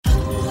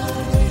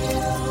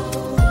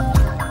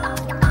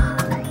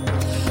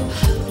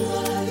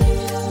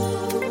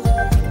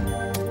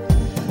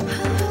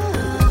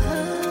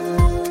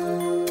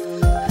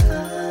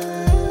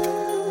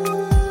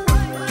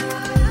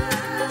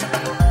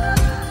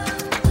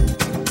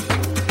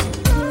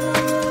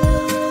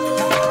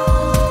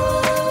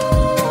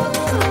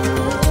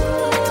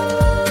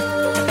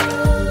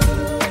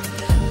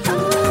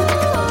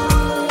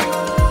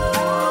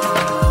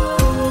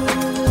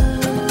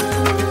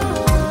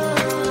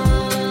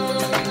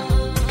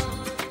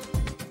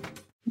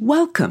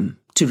Welcome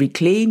to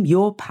Reclaim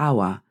Your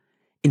Power,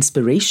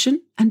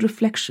 inspiration and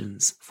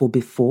reflections for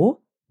before,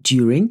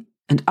 during,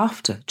 and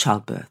after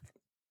childbirth.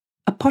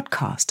 A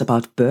podcast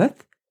about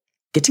birth,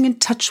 getting in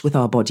touch with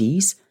our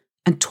bodies,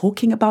 and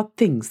talking about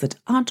things that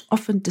aren't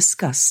often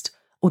discussed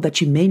or that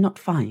you may not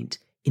find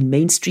in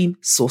mainstream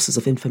sources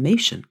of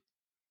information.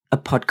 A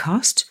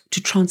podcast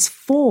to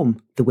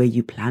transform the way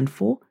you plan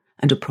for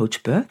and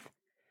approach birth,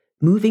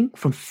 moving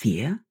from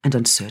fear and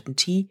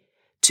uncertainty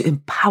to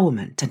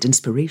empowerment and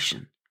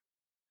inspiration.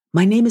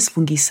 My name is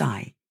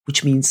Fungisai,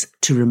 which means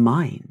to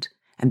remind,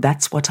 and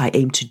that's what I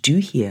aim to do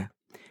here.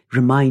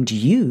 Remind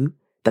you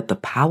that the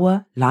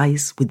power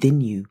lies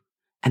within you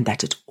and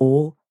that it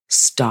all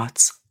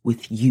starts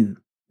with you.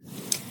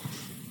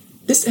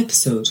 This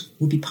episode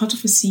will be part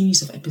of a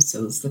series of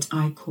episodes that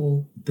I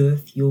call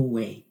Birth Your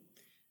Way.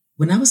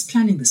 When I was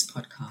planning this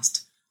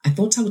podcast, I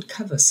thought I would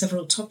cover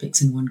several topics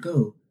in one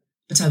go,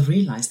 but I've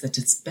realized that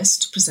it's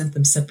best to present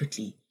them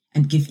separately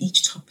and give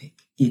each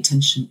topic the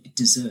attention it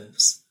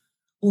deserves.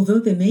 Although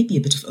there may be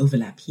a bit of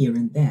overlap here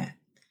and there.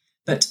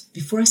 But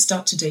before I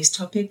start today's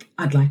topic,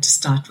 I'd like to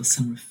start with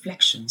some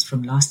reflections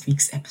from last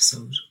week's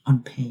episode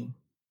on pain.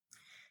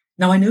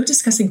 Now, I know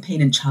discussing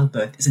pain in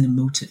childbirth is an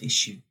emotive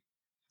issue,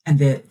 and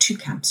there are two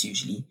camps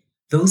usually.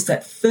 Those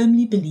that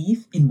firmly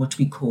believe in what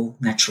we call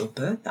natural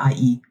birth,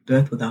 i.e.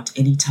 birth without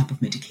any type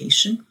of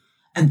medication,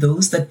 and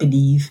those that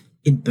believe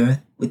in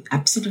birth with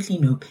absolutely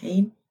no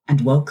pain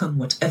and welcome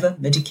whatever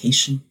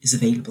medication is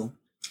available.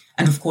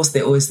 And of course,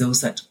 there are always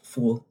those that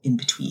fall in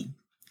between.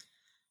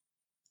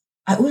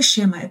 I always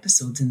share my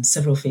episodes in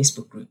several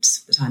Facebook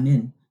groups that I'm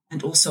in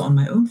and also on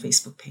my own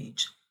Facebook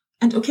page.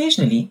 And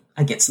occasionally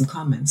I get some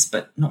comments,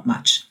 but not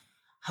much.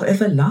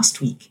 However,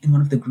 last week in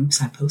one of the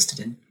groups I posted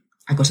in,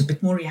 I got a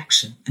bit more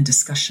reaction and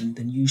discussion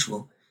than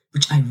usual,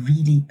 which I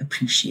really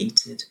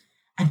appreciated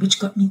and which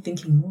got me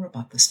thinking more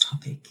about this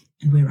topic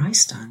and where I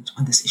stand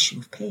on this issue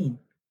of pain.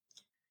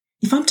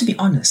 If I'm to be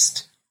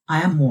honest,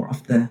 I am more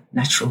of the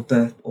natural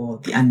birth or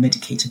the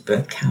unmedicated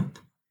birth camp.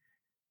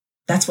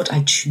 That's what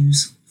I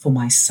choose for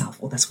myself,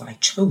 or that's what I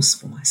chose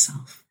for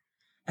myself.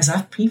 As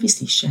I've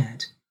previously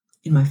shared,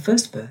 in my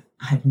first birth,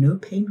 I had no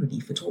pain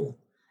relief at all.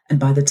 And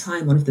by the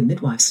time one of the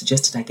midwives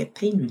suggested I get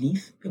pain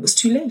relief, it was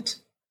too late.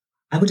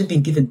 I would have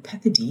been given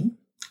pethidine,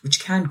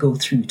 which can go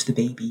through to the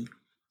baby,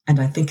 and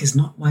I think is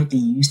not widely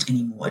used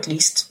anymore, at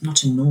least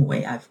not in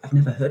Norway. I've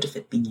never heard of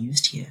it being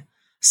used here.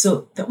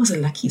 So that was a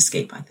lucky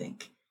escape, I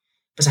think.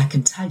 But I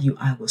can tell you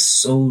I was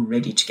so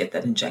ready to get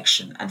that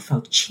injection and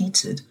felt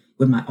cheated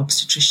when my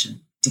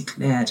obstetrician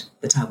declared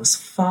that I was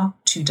far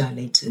too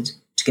dilated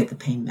to get the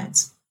pain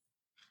meds.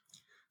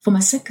 For my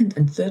second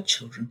and third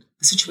children,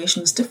 the situation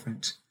was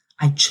different.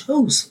 I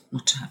chose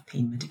not to have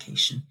pain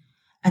medication,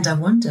 and I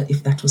wonder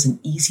if that was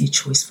an easier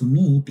choice for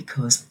me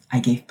because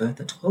I gave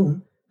birth at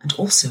home and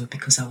also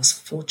because I was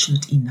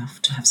fortunate enough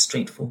to have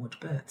straightforward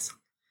births.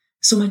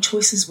 So my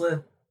choices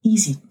were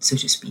easy, so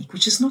to speak,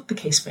 which is not the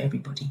case for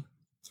everybody.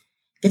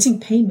 Getting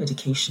pain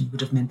medication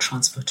would have meant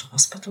transfer to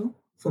hospital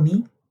for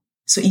me.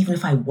 So even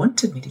if I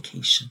wanted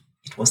medication,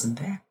 it wasn't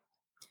there.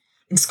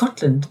 In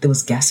Scotland, there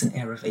was gas and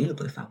air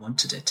available if I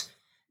wanted it.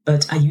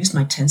 But I used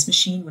my TENS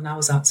machine when I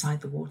was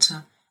outside the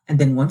water. And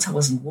then once I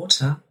was in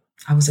water,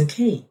 I was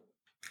okay.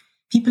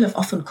 People have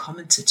often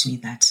commented to me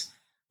that,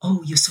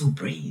 oh, you're so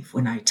brave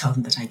when I tell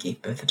them that I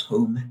gave birth at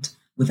home and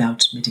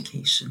without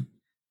medication.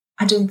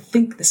 I don't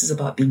think this is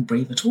about being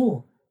brave at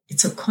all.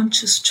 It's a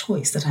conscious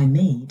choice that I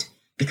made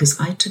because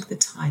I took the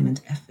time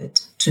and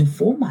effort to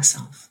inform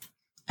myself.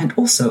 And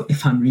also,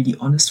 if I'm really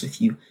honest with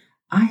you,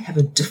 I have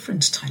a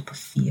different type of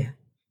fear.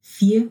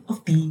 Fear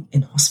of being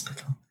in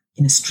hospital,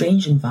 in a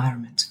strange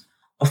environment,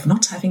 of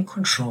not having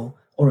control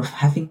or of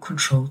having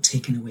control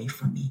taken away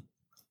from me.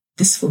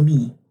 This, for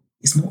me,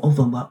 is more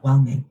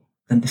overwhelming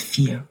than the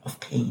fear of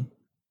pain.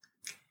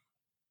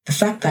 The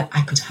fact that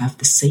I could have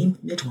the same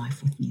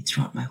midwife with me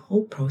throughout my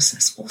whole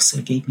process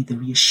also gave me the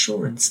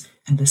reassurance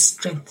and the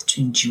strength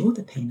to endure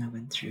the pain I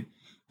went through.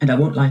 And I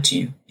won't lie to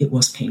you, it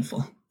was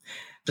painful.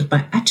 But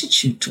my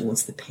attitude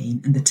towards the pain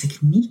and the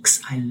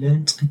techniques I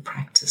learned and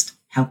practiced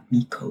helped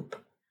me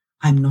cope.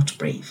 I'm not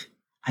brave.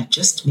 I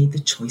just made the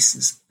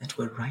choices that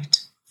were right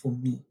for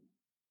me.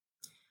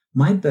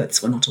 My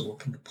births were not a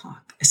walk in the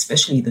park,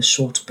 especially the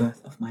short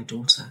birth of my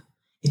daughter.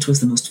 It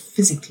was the most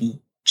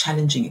physically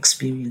challenging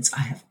experience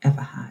I have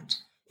ever had.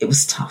 It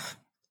was tough.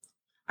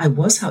 I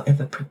was,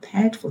 however,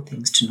 prepared for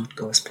things to not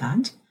go as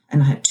planned,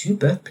 and I had 2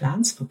 birth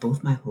plans for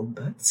both my home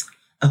births,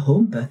 a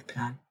home birth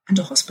plan and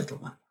a hospital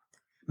one.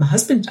 My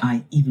husband and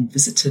I even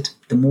visited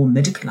the more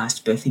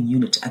medicalized birthing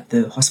unit at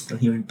the hospital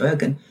here in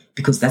Bergen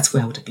because that's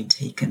where I would have been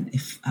taken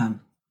if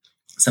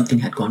something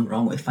had gone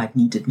wrong or if I'd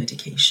needed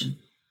medication.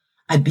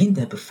 I'd been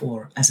there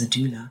before as a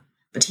doula,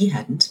 but he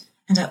hadn't,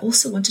 and I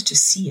also wanted to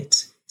see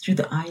it through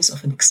the eyes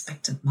of an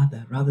expectant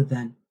mother rather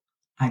than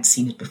I'd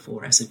seen it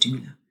before as a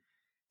doula.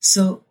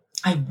 So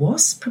I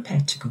was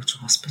prepared to go to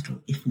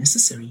hospital if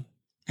necessary,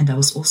 and I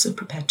was also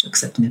prepared to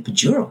accept an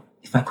epidural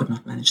if I could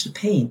not manage the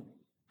pain.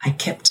 I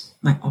kept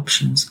my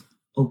options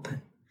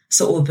open.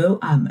 So although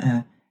I'm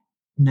a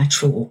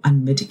natural or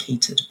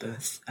unmedicated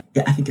birth,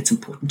 I think it's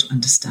important to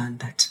understand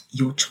that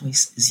your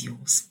choice is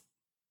yours.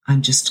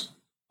 I'm just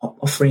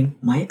offering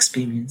my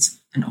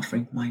experience and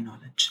offering my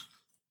knowledge.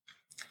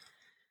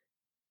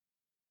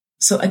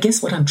 So I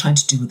guess what I'm trying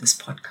to do with this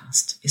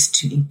podcast is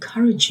to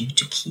encourage you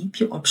to keep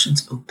your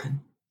options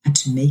open and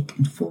to make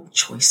informed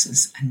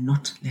choices and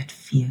not let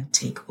fear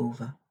take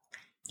over.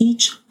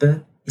 Each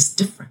birth is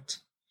different.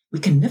 We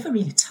can never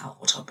really tell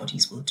what our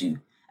bodies will do.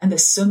 And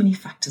there's so many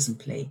factors in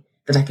play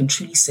that I can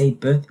truly say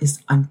birth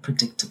is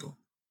unpredictable.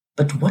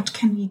 But what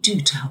can we do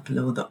to help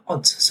lower the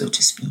odds, so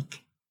to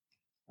speak?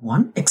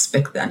 1,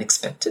 expect the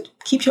unexpected.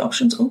 Keep your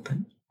options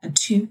open. And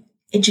 2,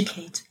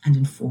 educate and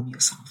inform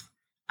yourself.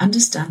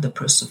 Understand the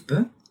process of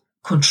birth,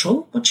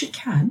 control what you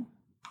can,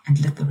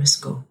 and let the rest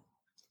go.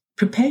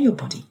 Prepare your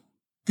body.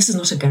 This is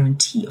not a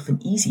guarantee of an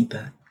easy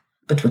birth,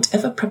 but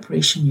whatever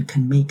preparation you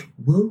can make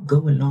will go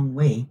a long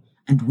way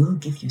and will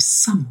give you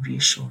some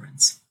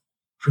reassurance.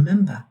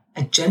 Remember,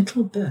 a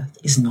gentle birth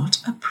is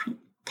not a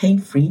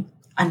pain-free,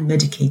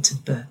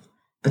 unmedicated birth,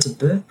 but a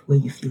birth where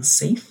you feel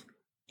safe,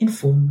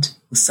 informed,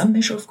 with some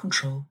measure of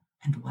control,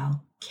 and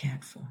well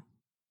cared for.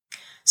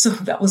 So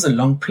that was a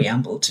long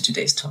preamble to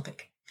today's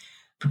topic.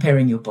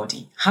 Preparing your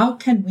body. How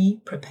can we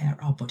prepare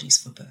our bodies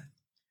for birth?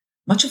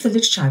 Much of the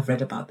literature I've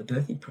read about the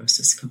birthing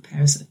process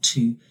compares it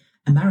to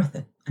a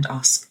marathon and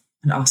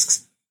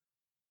asks,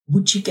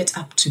 would you get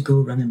up to go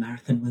run a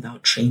marathon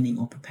without training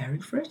or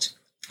preparing for it?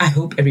 I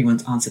hope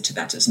everyone's answer to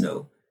that is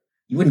no.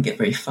 You wouldn't get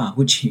very far,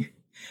 would you?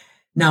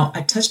 Now,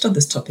 I touched on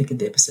this topic in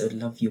the episode,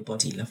 Love Your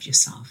Body, Love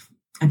Yourself.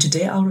 And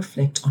today I'll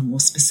reflect on more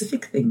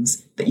specific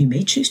things that you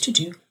may choose to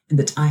do and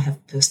that I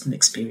have personal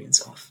experience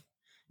of.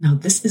 Now,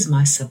 this is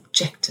my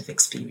subjective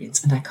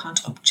experience, and I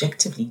can't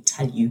objectively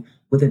tell you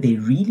whether they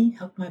really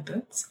helped my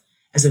births.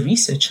 As a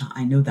researcher,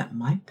 I know that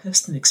my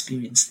personal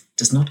experience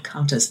does not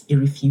count as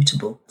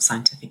irrefutable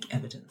scientific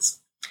evidence.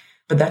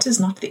 But that is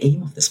not the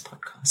aim of this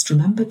podcast.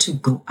 Remember to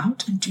go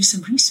out and do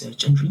some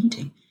research and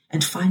reading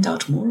and find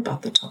out more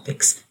about the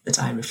topics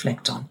that I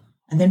reflect on,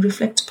 and then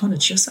reflect upon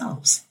it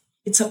yourselves.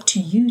 It's up to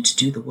you to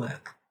do the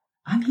work.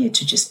 I'm here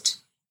to just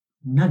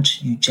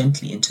nudge you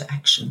gently into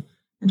action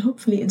and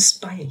hopefully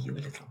inspire you a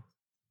little.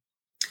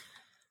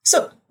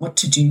 So, what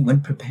to do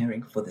when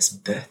preparing for this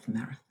birth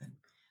marathon?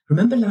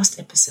 Remember last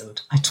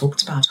episode, I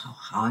talked about how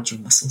hard your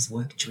muscles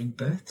work during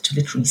birth to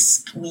literally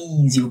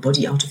squeeze your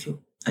body out of your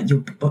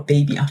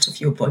baby out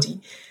of your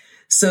body.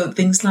 So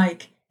things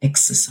like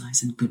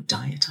exercise and good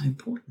diet are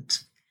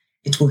important.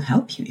 It will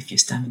help you if your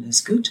stamina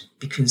is good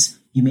because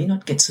you may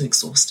not get so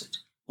exhausted,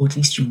 or at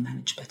least you'll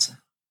manage better.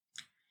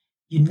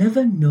 You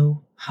never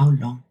know how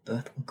long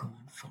birth will go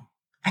on for.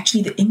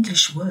 Actually, the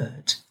English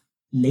word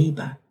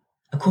labor,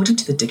 according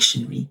to the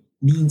dictionary,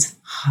 means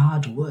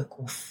hard work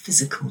or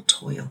physical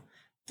toil.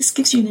 This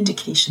gives you an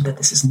indication that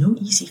this is no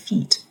easy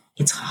feat.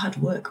 It's hard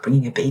work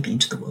bringing a baby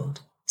into the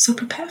world. So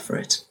prepare for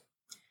it.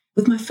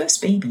 With my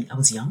first baby, I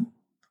was young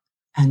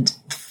and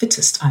the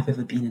fittest I've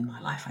ever been in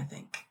my life, I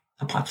think,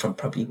 apart from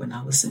probably when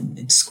I was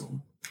in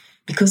school,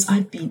 because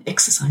I'd been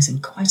exercising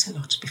quite a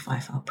lot before I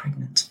fell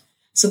pregnant.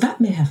 So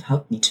that may have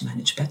helped me to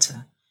manage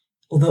better,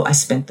 although I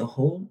spent the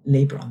whole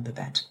labor on the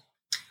bed.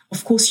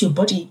 Of course, your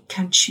body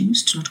can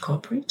choose to not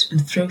cooperate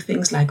and throw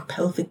things like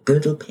pelvic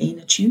girdle pain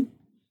at you,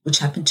 which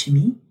happened to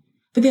me,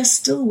 but there are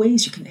still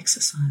ways you can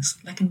exercise,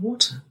 like in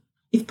water.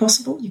 If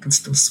possible, you can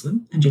still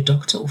swim, and your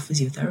doctor or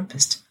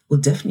physiotherapist will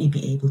definitely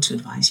be able to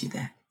advise you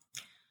there.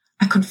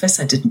 I confess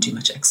I didn't do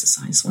much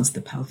exercise once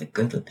the pelvic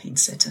girdle pain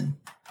set in.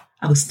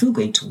 I was still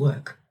going to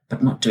work,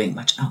 but not doing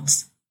much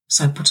else.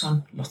 So I put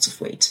on lots of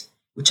weight,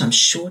 which I'm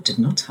sure did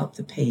not help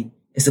the pain,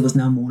 as there was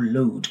now more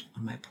load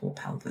on my poor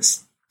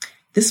pelvis.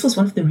 This was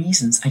one of the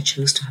reasons I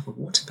chose to have a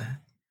water bath,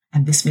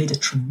 and this made a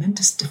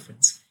tremendous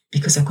difference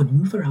because I could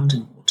move around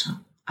in water,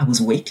 I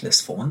was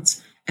weightless for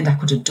once, and I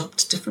could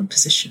adopt different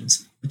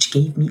positions, which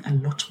gave me a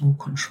lot more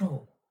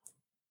control.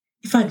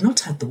 If I had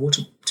not had the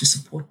water to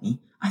support me,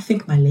 I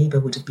think my labor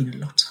would have been a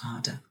lot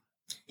harder.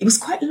 It was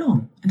quite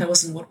long, and I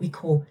was in what we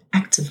call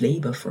active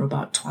labor for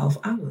about 12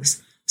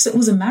 hours. So it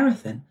was a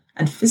marathon,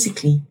 and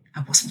physically,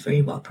 I wasn't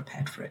very well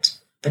prepared for it.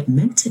 But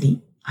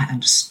mentally, I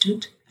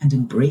understood and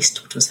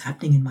embraced what was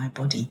happening in my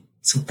body,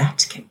 so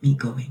that kept me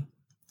going.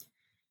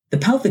 The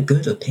pelvic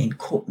girdle pain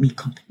caught me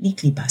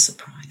completely by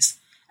surprise,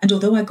 and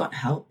although I got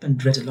help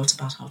and read a lot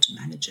about how to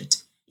manage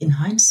it, in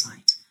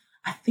hindsight,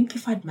 I think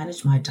if I'd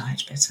managed my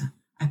diet better,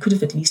 I could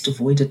have at least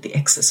avoided the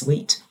excess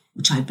weight,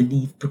 which I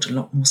believe put a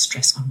lot more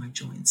stress on my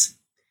joints.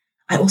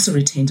 I also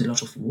retained a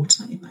lot of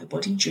water in my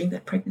body during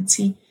that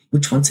pregnancy,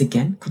 which once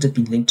again could have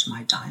been linked to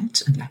my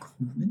diet and lack of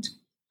movement.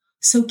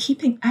 So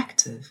keeping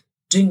active,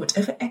 doing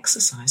whatever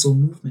exercise or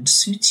movement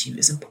suits you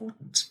is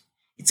important.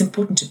 It's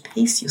important to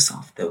pace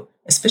yourself, though,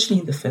 especially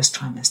in the first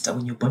trimester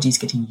when your body is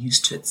getting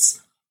used to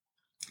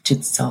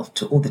itself,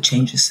 to all the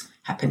changes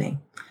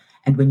happening.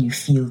 And when you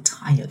feel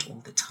tired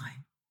all the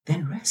time,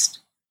 then rest.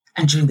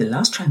 And during the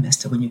last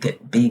trimester, when you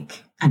get big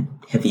and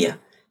heavier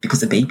because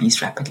the baby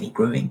is rapidly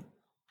growing,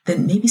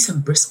 then maybe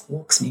some brisk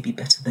walks may be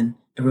better than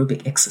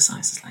aerobic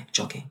exercises like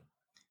jogging.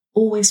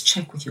 Always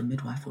check with your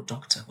midwife or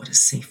doctor what is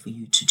safe for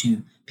you to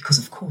do, because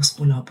of course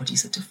all our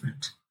bodies are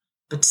different.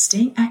 But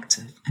staying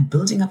active and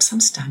building up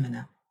some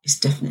stamina is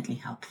definitely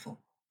helpful.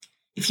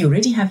 If you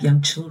already have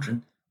young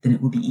children, then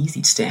it will be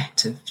easy to stay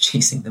active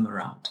chasing them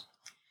around.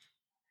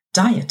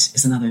 Diet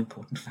is another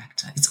important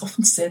factor. It's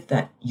often said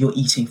that you're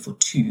eating for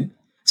two,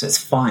 so it's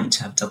fine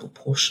to have double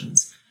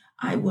portions.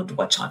 I would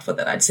watch out for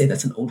that. I'd say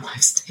that's an old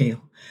wives'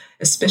 tale,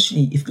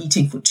 especially if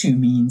eating for two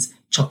means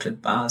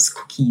chocolate bars,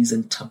 cookies,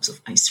 and tubs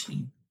of ice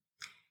cream.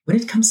 When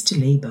it comes to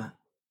labor,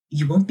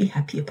 you won't be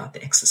happy about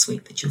the excess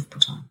weight that you've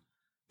put on.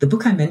 The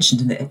book I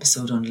mentioned in the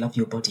episode on Love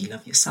Your Body,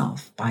 Love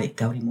Yourself by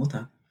Gauri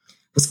Motha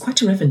was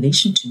quite a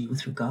revelation to me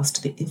with regards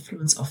to the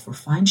influence of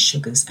refined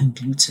sugars and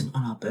gluten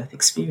on our birth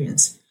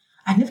experience.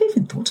 I never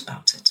even thought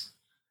about it.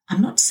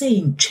 I'm not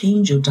saying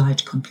change your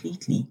diet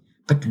completely,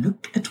 but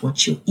look at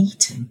what you're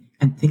eating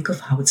and think of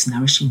how it's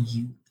nourishing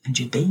you and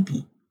your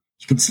baby.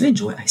 You can still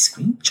enjoy ice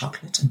cream,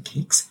 chocolate, and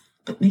cakes,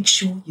 but make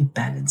sure you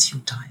balance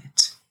your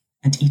diet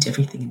and eat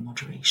everything in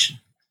moderation.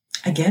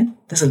 Again,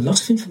 there's a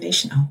lot of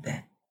information out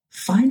there.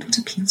 Find what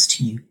appeals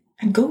to you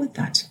and go with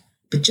that.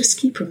 But just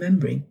keep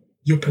remembering,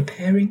 you're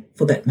preparing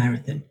for that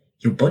marathon.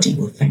 Your body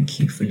will thank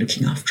you for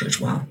looking after it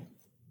well.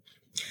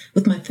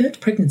 With my third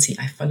pregnancy,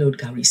 I followed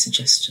Gauri's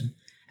suggestion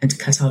and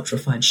cut out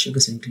refined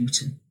sugars and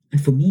gluten.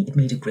 And for me, it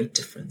made a great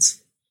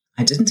difference.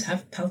 I didn't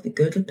have pelvic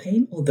girdle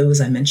pain, although, as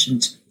I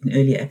mentioned in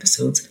earlier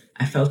episodes,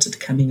 I felt it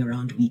coming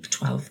around week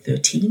 12,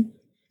 13.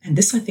 And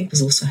this, I think,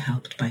 was also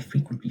helped by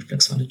frequent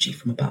reflexology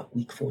from about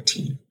week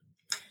 14.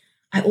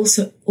 I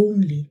also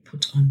only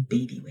put on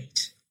baby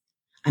weight.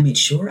 I made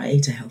sure I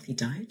ate a healthy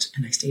diet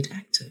and I stayed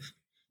active.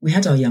 We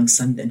had our young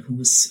son then, who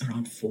was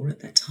around 4 at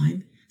that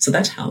time, so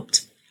that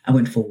helped. I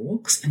went for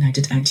walks and I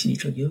did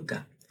antenatal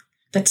yoga.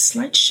 That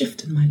slight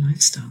shift in my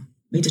lifestyle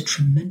made a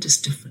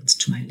tremendous difference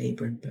to my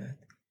labor and birth.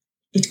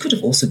 It could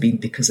have also been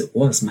because it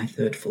was my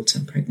third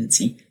full-term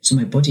pregnancy, so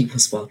my body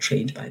was well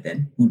trained by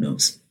then, who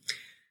knows.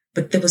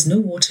 But there was no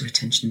water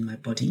retention in my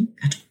body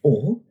at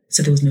all,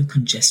 so there was no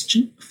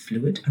congestion of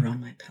fluid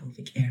around my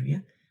pelvic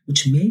area,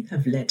 which may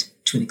have led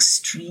to an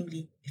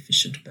extremely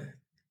efficient birth.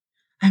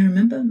 I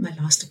remember my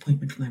last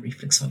appointment with my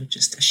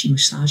reflexologist as she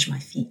massaged my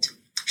feet.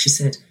 She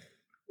said,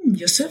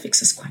 "Your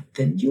cervix is quite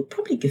thin. You'll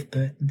probably give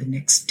birth in the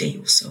next day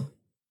or so."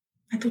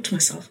 I thought to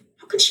myself,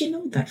 how can she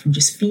know that from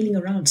just feeling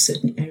around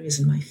certain areas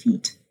in my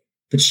feet?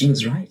 But she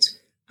was right.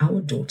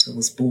 Our daughter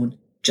was born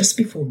just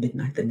before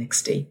midnight the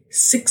next day,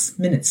 6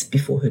 minutes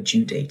before her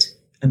due date.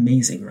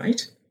 Amazing,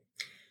 right?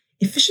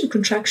 Efficient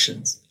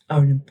contractions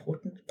are an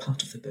important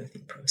part of the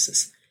birthing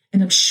process.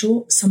 And I'm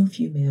sure some of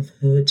you may have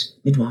heard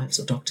midwives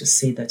or doctors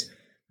say that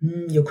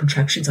your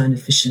contractions are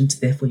inefficient,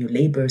 therefore your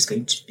labor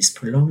is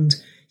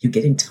prolonged, you're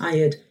getting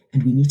tired,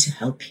 and we need to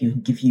help you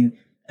and give you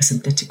a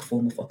synthetic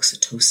form of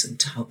oxytocin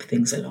to help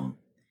things along.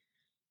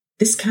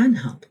 This can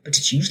help, but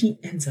it usually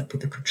ends up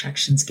with the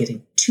contractions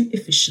getting too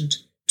efficient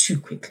too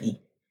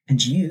quickly,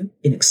 and you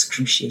in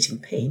excruciating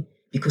pain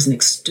because an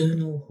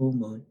external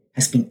hormone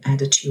has been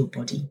added to your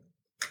body.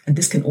 And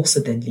this can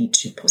also then lead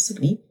to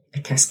possibly a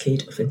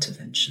cascade of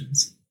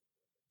interventions.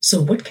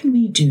 So what can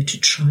we do to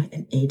try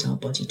and aid our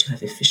body to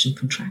have efficient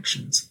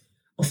contractions?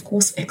 Of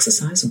course,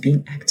 exercise or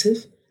being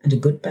active and a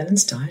good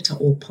balanced diet are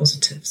all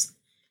positives.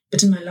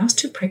 But in my last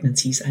 2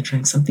 pregnancies, I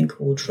drank something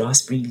called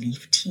raspberry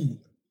leaf tea.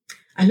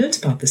 I learned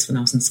about this when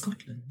I was in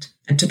Scotland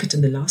and took it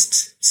in the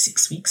last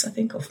 6 weeks, I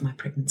think, of my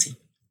pregnancy.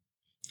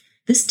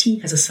 This tea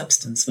has a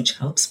substance which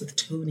helps with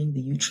toning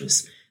the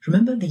uterus.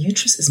 Remember, the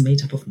uterus is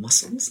made up of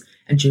muscles,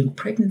 and during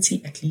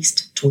pregnancy, at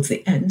least towards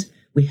the end,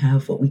 we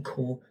have what we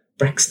call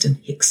Braxton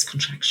Hicks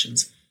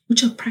contractions,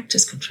 which are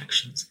practice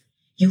contractions.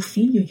 You'll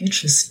feel your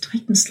uterus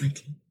tighten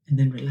slightly and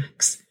then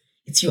relax.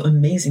 It's your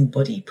amazing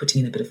body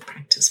putting in a bit of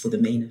practice for the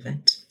main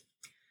event.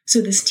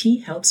 So this tea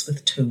helps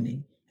with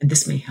toning, and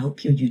this may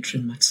help your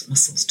uterine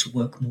muscles to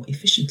work more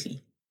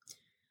efficiently.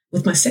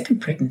 With my second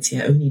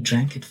pregnancy, I only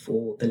drank it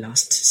for the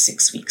last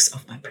 6 weeks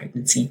of my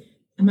pregnancy,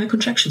 and my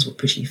contractions were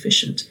pretty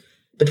efficient.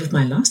 But with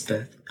my last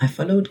birth, I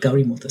followed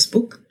Gauri Motha's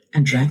book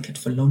and drank it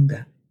for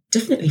longer.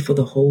 Definitely for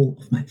the whole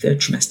of my 3rd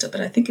trimester,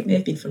 but I think it may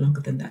have been for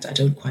longer than that. I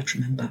don't quite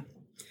remember.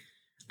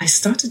 I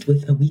started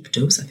with a week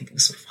dose. I think it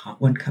was sort of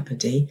 1 cup a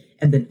day,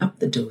 and then upped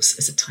the dose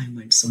as the time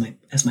went,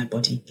 as my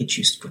body got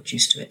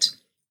used to it.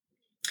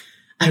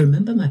 I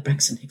remember my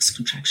Braxton Hicks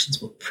contractions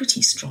were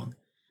pretty strong,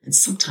 and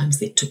sometimes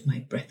they took my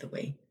breath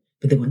away,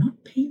 but they were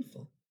not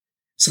painful.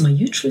 So my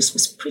uterus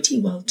was pretty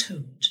well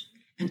toned,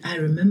 and I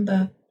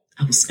remember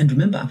I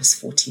was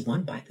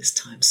 41 by this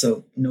time,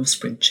 so no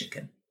spring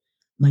chicken.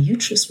 My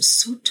uterus was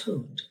so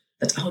toned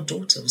that our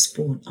daughter was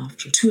born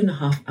after a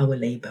 2.5-hour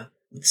labor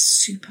with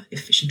super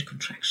efficient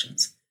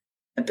contractions.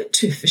 A bit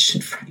too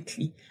efficient,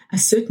 frankly. I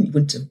certainly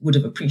would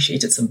have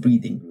appreciated some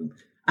breathing room.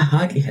 I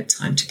hardly had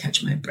time to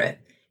catch my breath.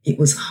 It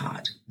was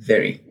hard,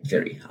 very,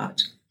 very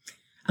hard.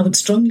 I would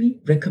strongly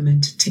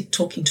recommend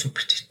talking to a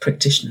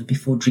practitioner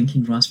before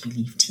drinking raspberry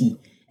leaf tea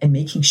and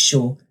making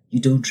sure you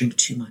don't drink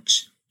too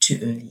much too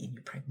early in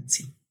your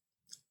pregnancy.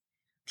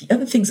 The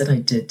other things that I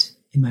did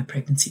in my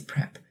pregnancy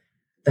prep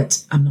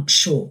that I'm not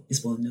sure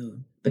is well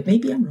known, but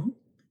maybe I'm wrong,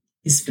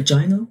 is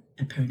vaginal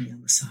and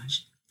perineal massage.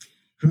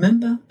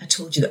 Remember, I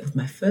told you that with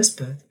my first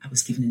birth, I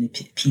was given an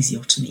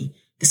episiotomy.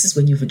 This is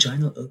when your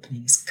vaginal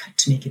opening is cut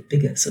to make it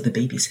bigger so the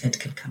baby's head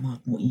can come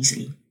out more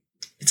easily.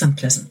 It's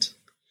unpleasant.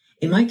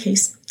 In my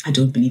case, I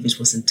don't believe it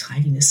was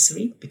entirely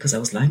necessary because I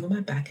was lying on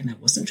my back and I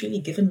wasn't really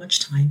given much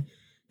time,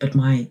 but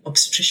my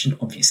obstetrician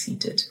obviously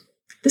did.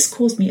 This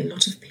caused me a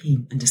lot of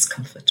pain and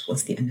discomfort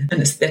once the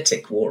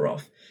anesthetic wore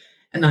off,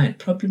 and I had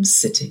problems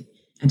sitting,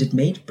 and it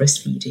made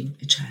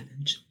breastfeeding a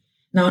challenge.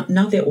 Now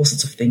there are all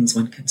sorts of things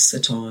one can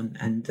sit on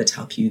and that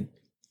help you,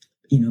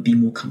 be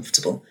more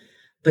comfortable.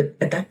 But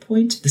at that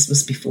point, this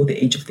was before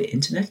the age of the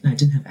internet, and I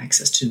didn't have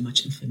access to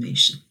much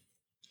information.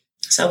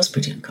 So I was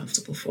pretty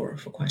uncomfortable for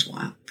quite a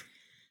while.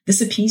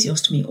 This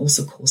episiotomy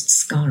also caused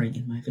scarring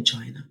in my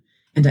vagina,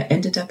 and I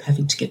ended up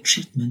having to get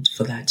treatment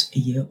for that a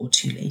year or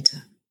two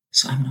later.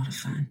 So I'm not a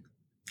fan.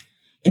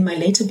 In my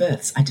later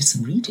births, I did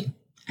some reading,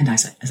 and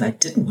as I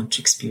didn't want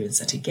to experience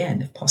that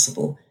again, if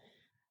possible,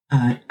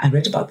 I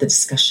read about the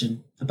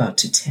discussion about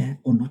to tear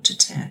or not to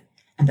tear,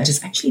 and that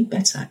is actually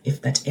better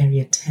if that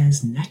area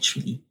tears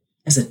naturally,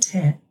 as a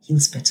tear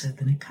heals better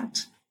than a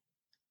cut.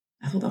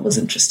 I thought that was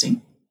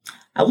interesting.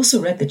 I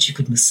also read that you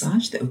could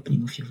massage the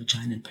opening of your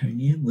vagina and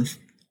perineum with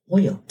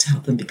oil to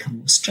help them become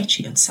more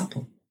stretchy and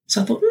supple.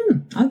 So I thought,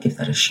 I'll give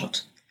that a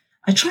shot.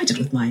 I tried it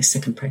with my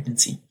second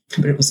pregnancy,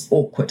 but it was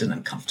awkward and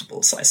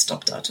uncomfortable, so I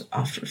stopped out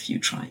after a few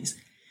tries.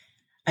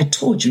 I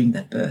tore during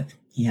that birth.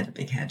 He had a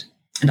big head.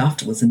 And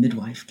afterwards, the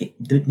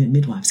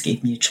midwives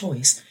gave me a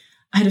choice.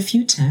 I had a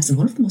few tears, and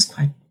one of them was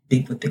quite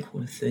big, what they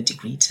call a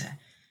third-degree tear.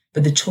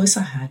 But the choice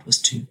I had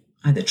was to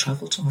either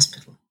travel to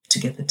hospital to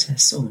get the tear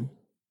sewn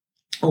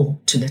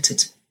or to let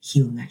it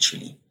heal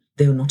naturally.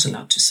 They were not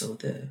allowed to sew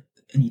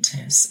any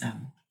tears,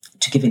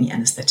 to give any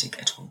anesthetic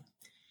at all.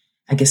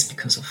 I guess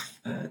because of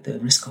the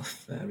risk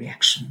of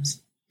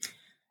reactions.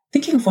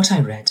 Thinking of what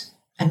I read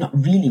and not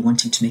really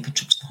wanting to make a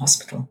trip to the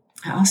hospital,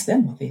 I asked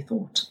them what they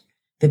thought.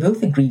 They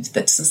both agreed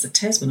that since the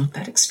tears were not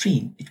that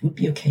extreme, it would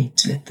be okay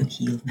to let them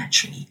heal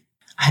naturally.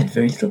 I had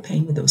very little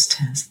pain with those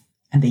tears,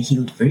 and they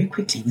healed very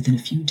quickly within a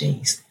few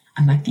days,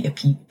 unlike the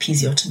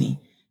episiotomy,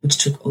 which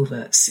took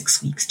over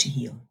 6 weeks to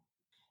heal.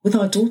 With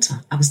our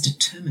daughter, I was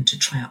determined to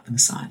try out the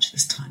massage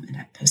this time, and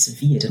I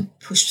persevered and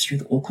pushed through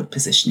the awkward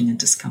positioning and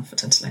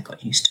discomfort until I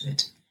got used to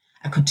it.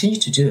 I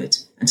continued to do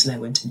it until I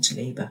went into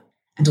labor,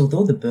 and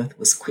although the birth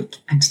was quick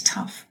and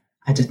tough,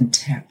 I didn't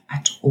tear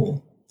at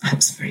all. I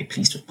was very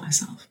pleased with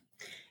myself.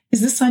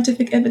 Is this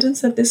scientific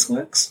evidence that this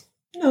works?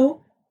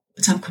 No,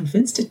 but I'm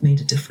convinced it made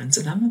a difference,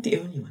 and I'm not the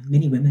only one.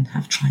 Many women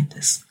have tried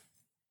this.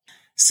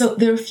 So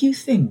there are a few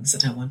things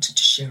that I wanted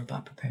to share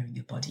about preparing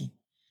your body.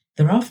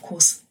 There are, of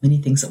course, many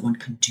things that one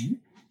can do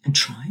and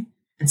try,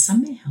 and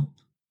some may help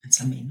and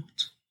some may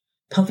not.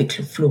 Pelvic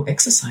floor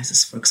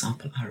exercises, for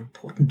example, are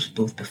important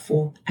both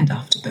before and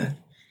after birth,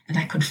 and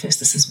I confess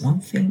this is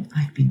one thing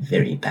I've been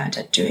very bad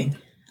at doing.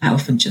 I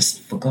often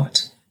just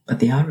forgot, but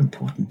they are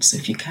important, so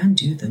if you can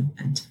do them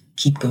and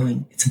keep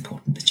going, it's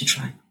important that you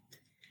try.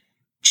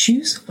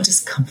 Choose what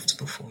is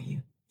comfortable for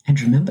you, and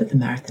remember the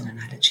marathon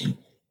analogy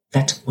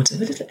that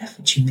whatever little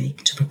effort you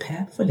make to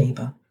prepare for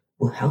labor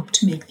will help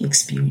to make the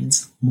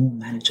experience more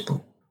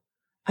manageable.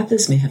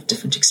 Others may have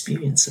different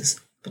experiences,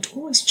 but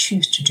always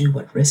choose to do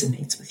what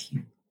resonates with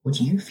you,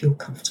 what you feel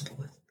comfortable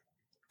with.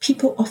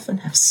 People often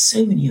have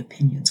so many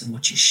opinions on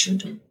what you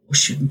should or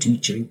shouldn't do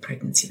during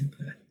pregnancy and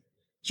birth.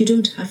 You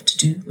don't have to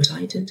do what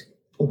I did,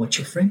 or what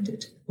your friend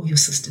did, or your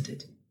sister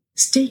did.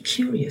 Stay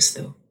curious,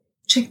 though.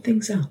 Check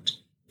things out.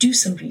 Do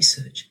some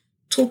research.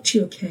 Talk to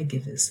your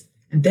caregivers,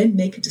 and then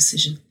make a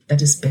decision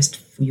that is best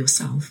for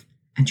yourself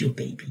and your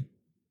baby.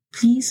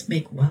 Please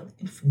make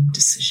well-informed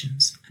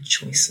decisions and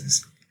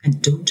choices,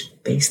 and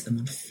don't base them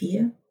on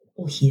fear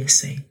or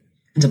hearsay.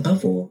 And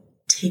above all,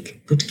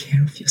 take good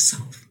care of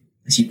yourself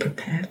as you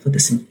prepare for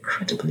this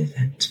incredible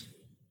event.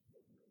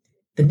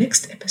 The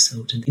next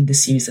episode in the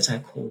series that I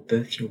call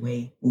Birth Your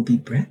Way will be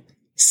breath,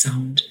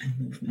 sound, and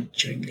movement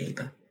during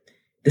labor.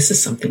 This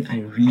is something I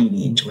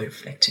really enjoy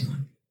reflecting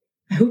on.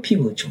 I hope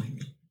you will join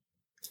me.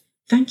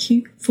 Thank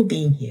you for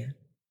being here,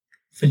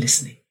 for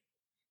listening.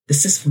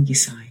 This is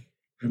Fungisai,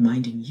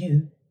 reminding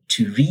you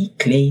to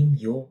reclaim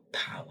your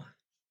power.